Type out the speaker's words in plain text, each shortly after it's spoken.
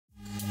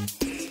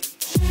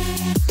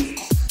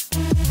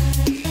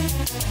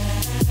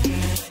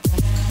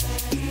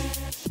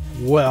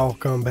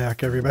Welcome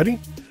back, everybody.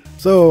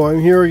 So I'm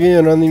here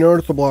again on the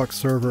Unorthoblocks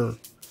server.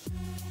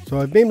 So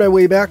I've made my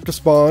way back to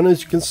spawn.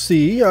 As you can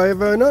see, I've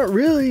not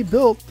really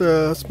built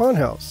the spawn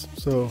house.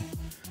 So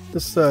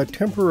this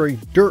temporary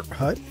dirt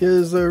hut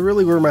is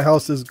really where my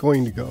house is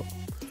going to go.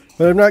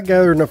 But I've not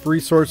gathered enough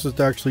resources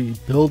to actually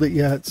build it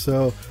yet.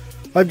 So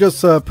I've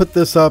just put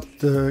this up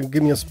to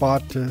give me a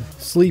spot to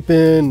sleep in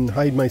and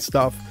hide my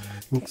stuff,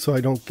 so I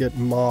don't get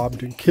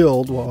mobbed and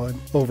killed while I'm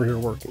over here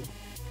working.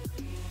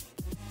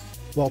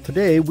 Well,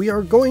 today we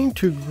are going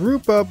to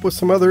group up with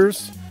some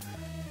others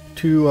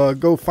to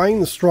go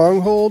find the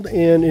stronghold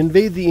and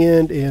invade the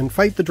end and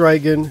fight the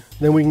dragon.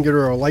 Then we can get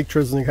our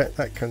elytras and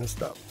that kind of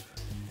stuff.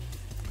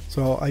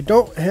 So I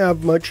don't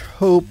have much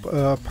hope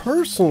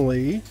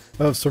personally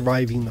of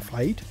surviving the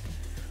fight,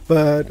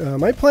 but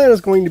my plan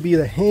is going to be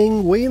to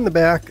hang way in the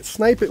back,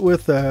 snipe it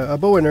with a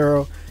bow and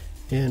arrow,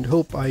 and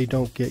hope I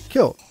don't get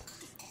killed,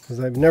 because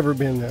I've never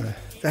been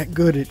that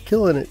good at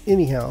killing it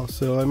anyhow.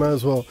 So I might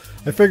as well.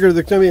 I figure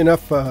there's gonna be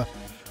enough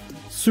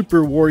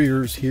super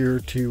warriors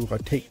here to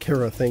take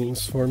care of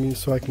things for me,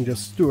 so I can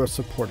just do a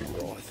supporting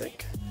role, I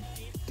think.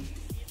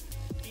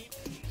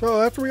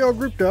 So after we all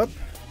grouped up,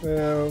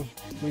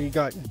 we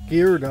got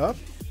geared up,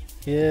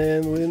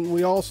 and when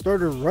we all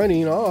started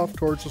running off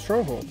towards the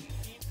stronghold.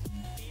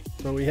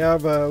 So we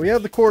have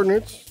the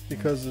coordinates,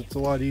 because it's a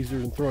lot easier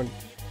than throwing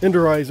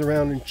ender eyes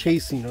around and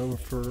chasing them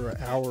for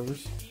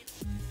hours.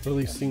 Or at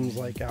least seems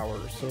like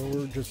hours. So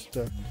we're just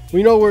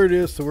we know where it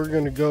is, so we're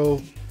going to go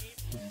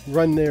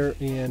run there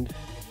and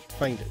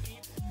find it.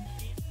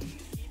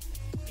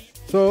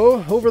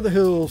 So over the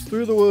hills,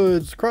 through the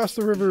woods, across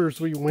the rivers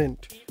we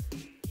went.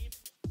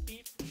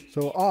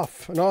 So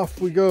off and off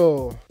we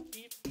go.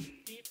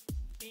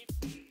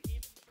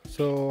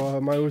 So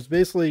I was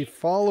basically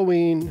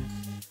following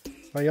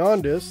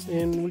Hazardous,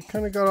 and we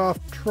kind of got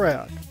off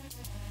track.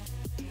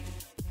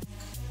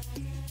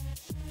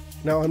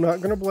 Now, I'm not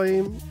going to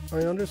blame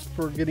Hazardous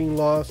for getting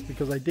lost,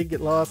 because I did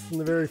get lost in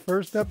the very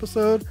first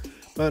episode,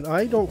 but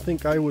I don't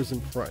think I was in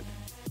front.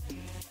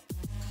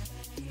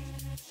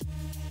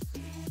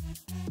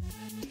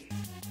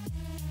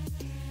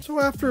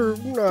 So after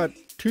not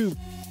too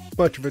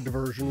much of a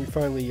diversion, we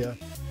finally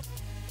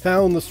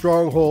found the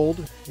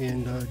stronghold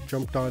and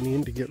jumped on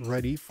in to get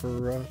ready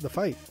for the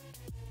fight.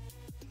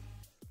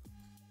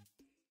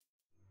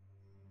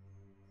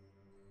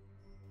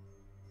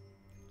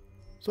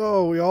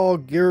 So we all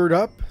geared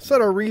up, set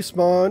our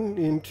respawn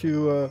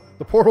into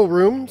the portal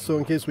room, so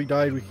in case we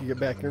died we could get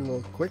back here a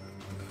little quick.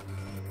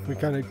 We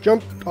kind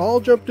of all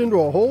jumped into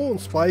a hole and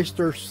spliced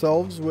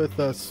ourselves with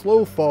a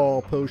slow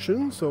fall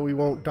potion, so we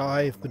won't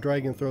die if the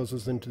dragon throws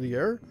us into the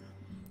air.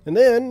 And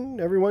then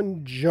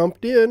everyone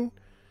jumped in,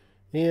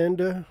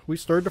 and we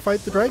started to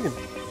fight the dragon.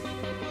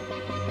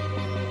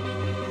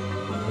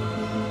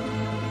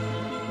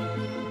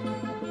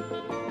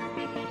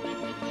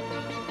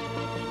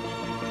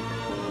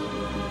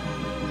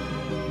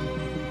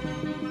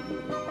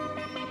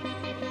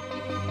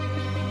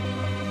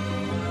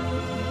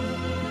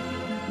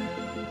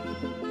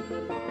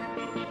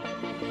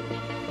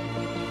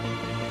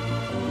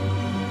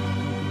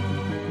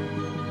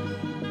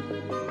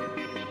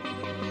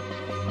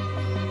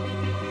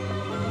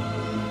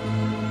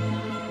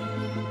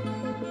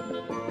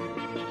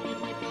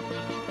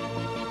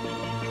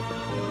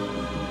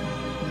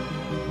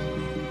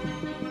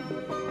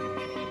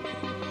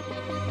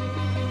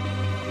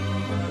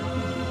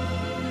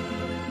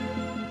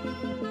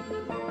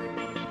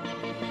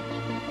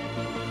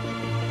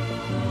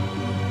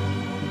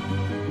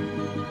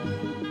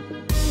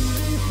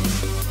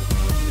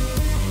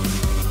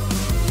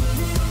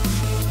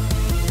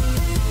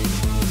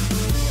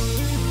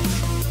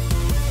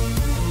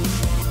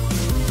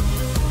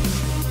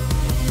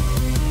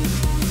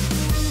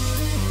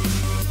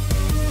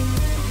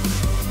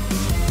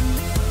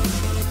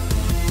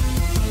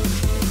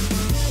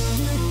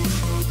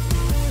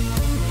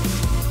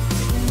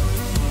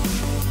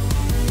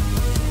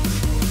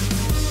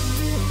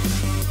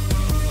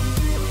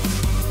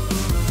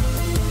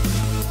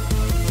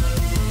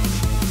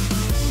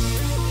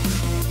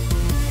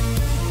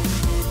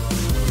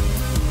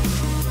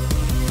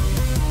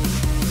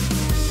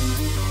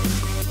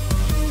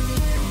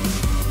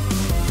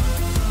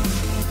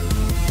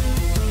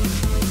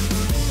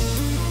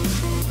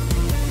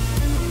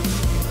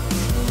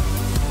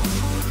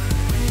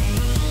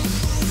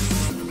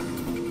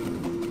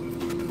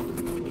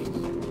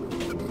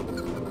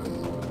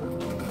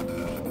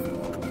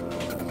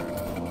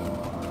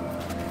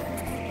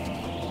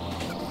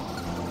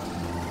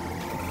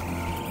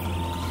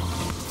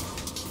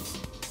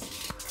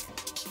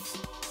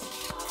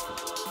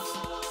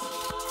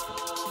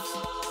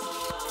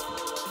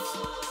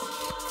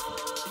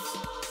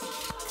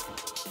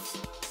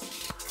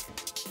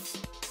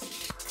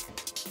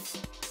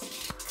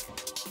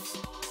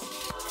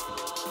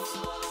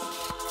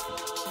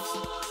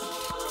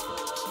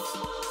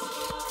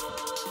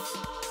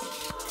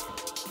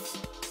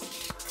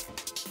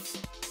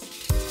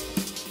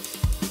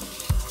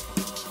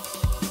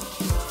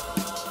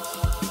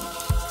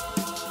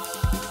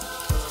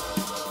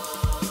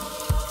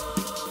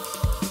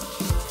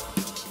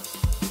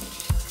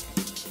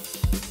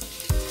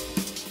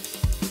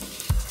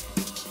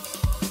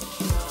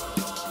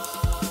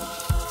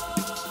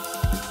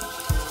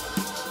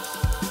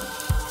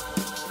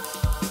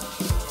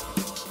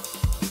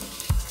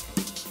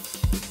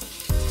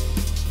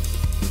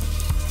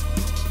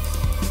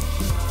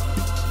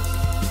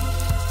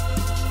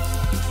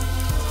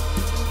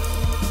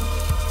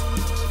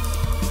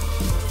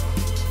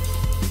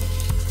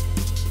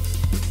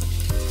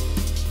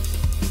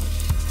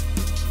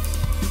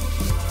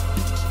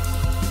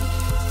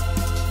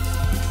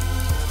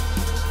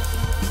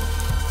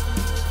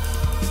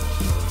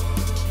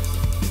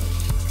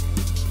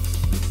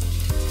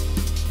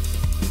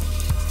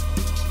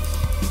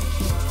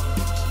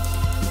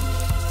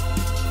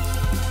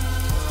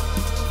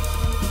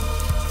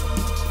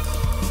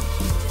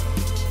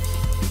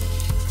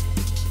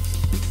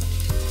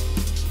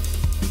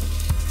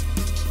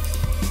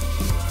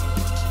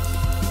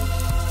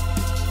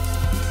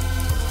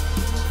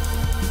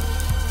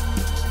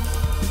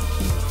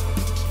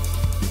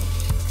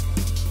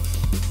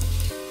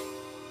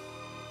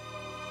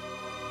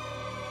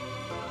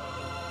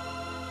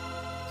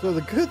 So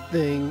the good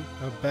thing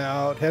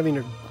about having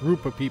a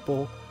group of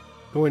people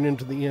going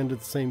into the end at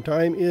the same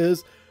time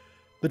is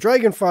the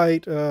dragon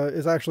fight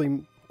is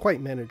actually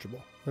quite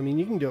manageable. I mean,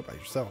 you can do it by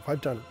yourself.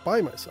 I've done it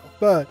by myself,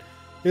 but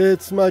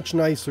it's much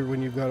nicer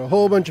when you've got a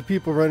whole bunch of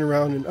people running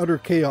around in utter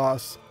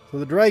chaos. So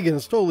the dragon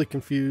is totally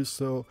confused.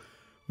 So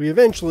we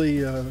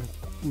eventually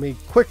made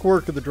quick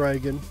work of the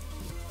dragon,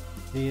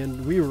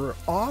 and we were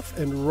off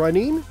and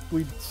running.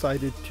 We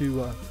decided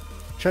to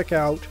check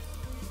out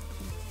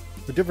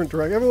the different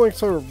direction. Everyone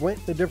sort of went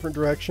in a different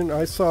direction.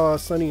 I saw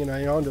Sunny and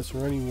Iondas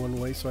running one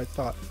way, so I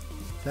thought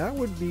that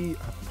would be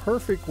a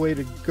perfect way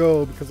to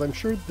go, because I'm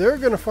sure they're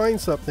going to find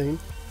something,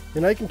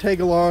 and I can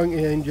tag along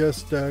and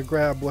just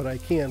grab what I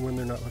can when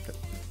they're not looking.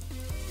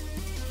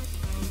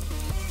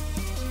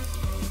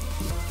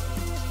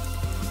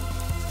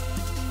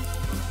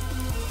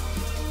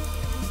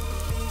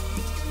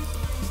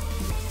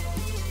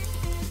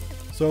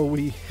 So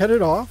we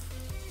headed off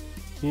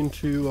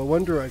into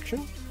one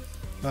direction.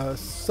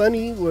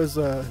 Sunny was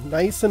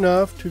nice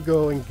enough to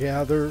go and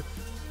gather,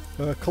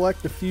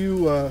 collect a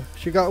few.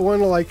 She got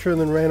one elytra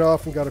and then ran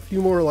off and got a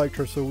few more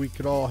elytra so we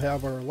could all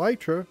have our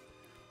elytra.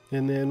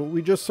 And then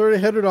we just sort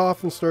of headed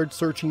off and started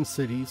searching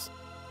cities.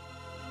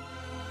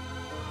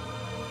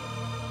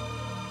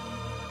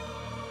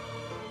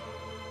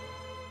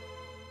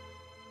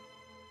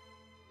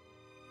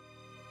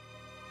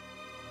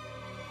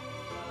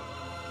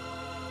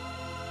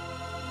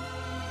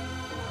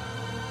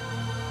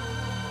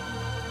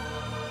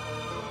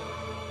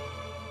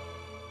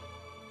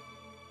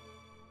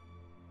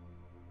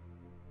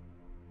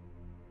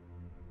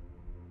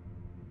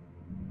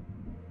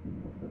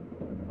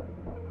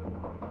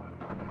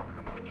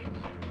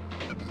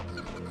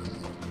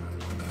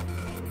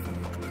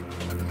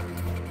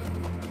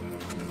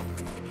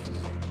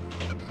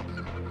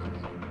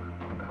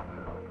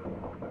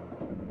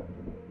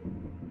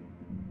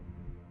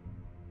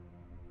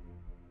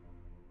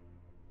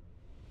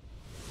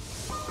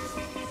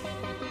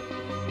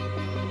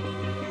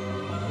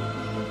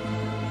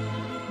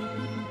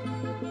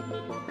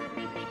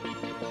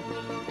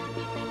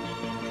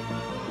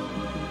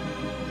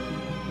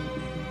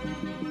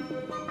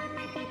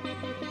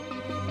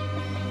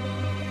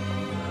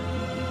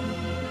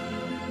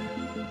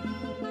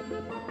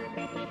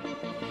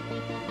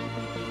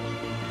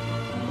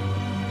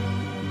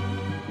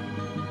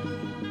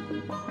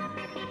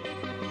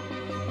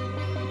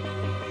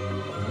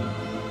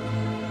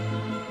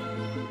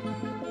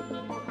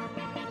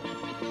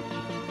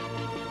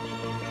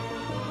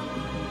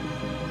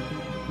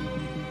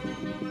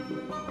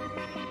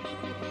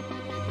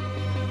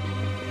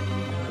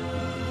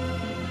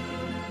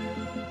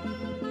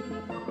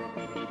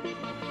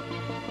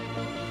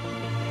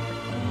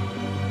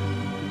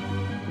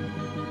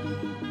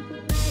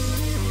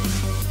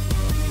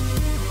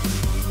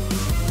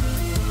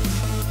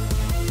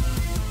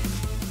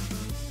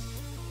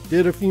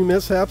 Did a few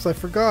mishaps. I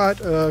forgot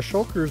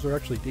shulkers are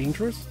actually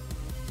dangerous.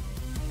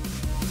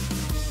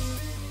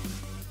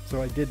 So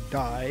I did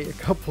die a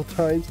couple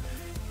times.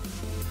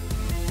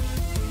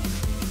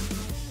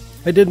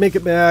 I did make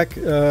it back,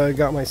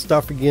 got my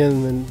stuff again,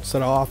 and then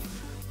set off.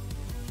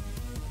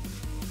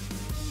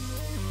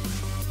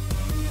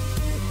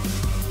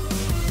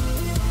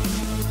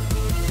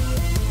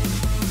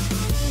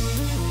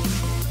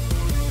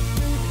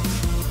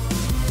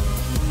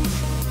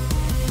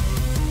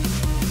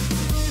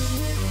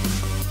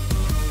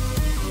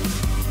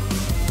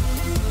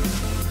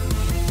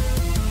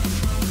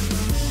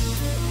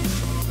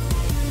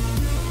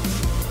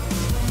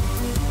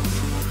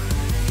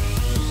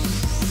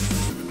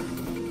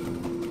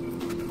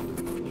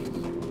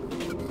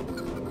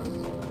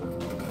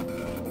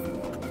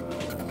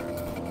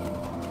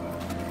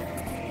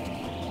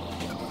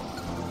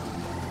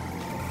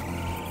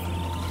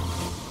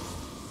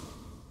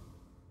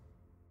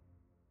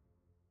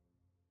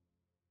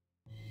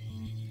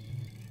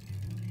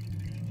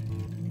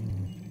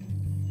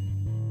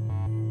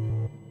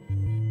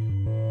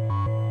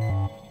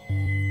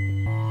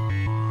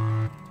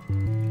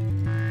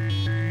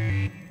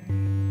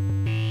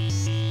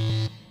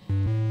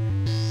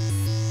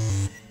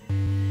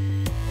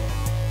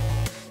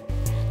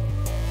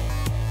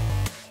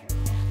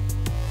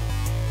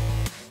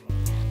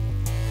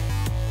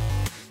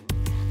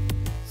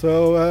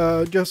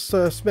 So just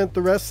spent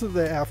the rest of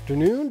the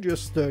afternoon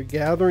just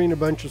gathering a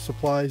bunch of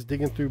supplies,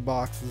 digging through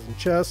boxes and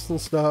chests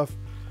and stuff,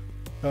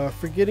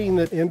 forgetting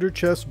that ender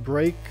chests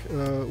break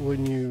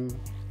when you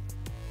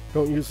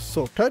don't use a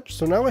soul touch.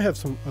 So now I have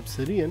some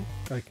obsidian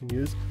I can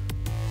use.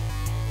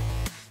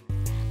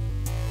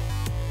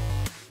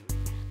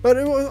 But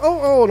it was,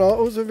 oh no,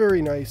 it was a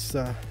very nice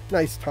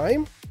nice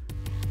time.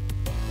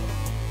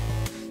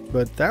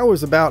 But that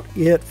was about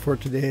it for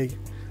today.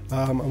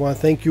 I want to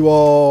thank you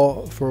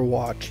all for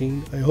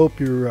watching. I hope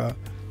you're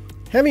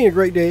having a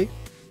great day.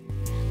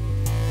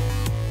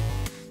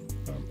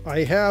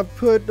 I have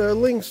put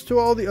links to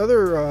all the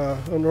other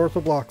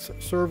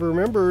Unorthoblocks server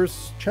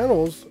members'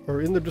 channels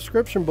are in the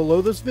description below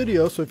this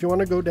video, so if you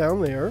want to go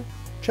down there,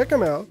 check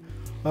them out.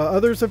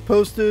 Others have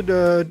posted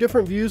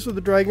different views of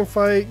the dragon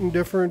fight and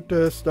different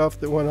stuff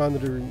that went on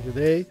during the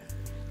day.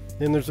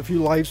 And there's a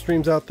few live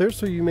streams out there,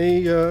 so you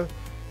may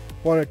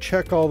want to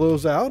check all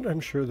those out. I'm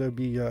sure they'll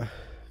be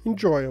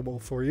enjoyable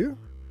for you.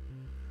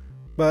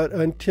 But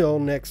until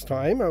next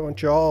time, I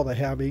want you all to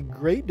have a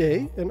great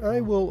day, and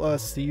I will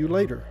see you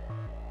later.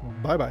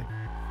 Bye-bye.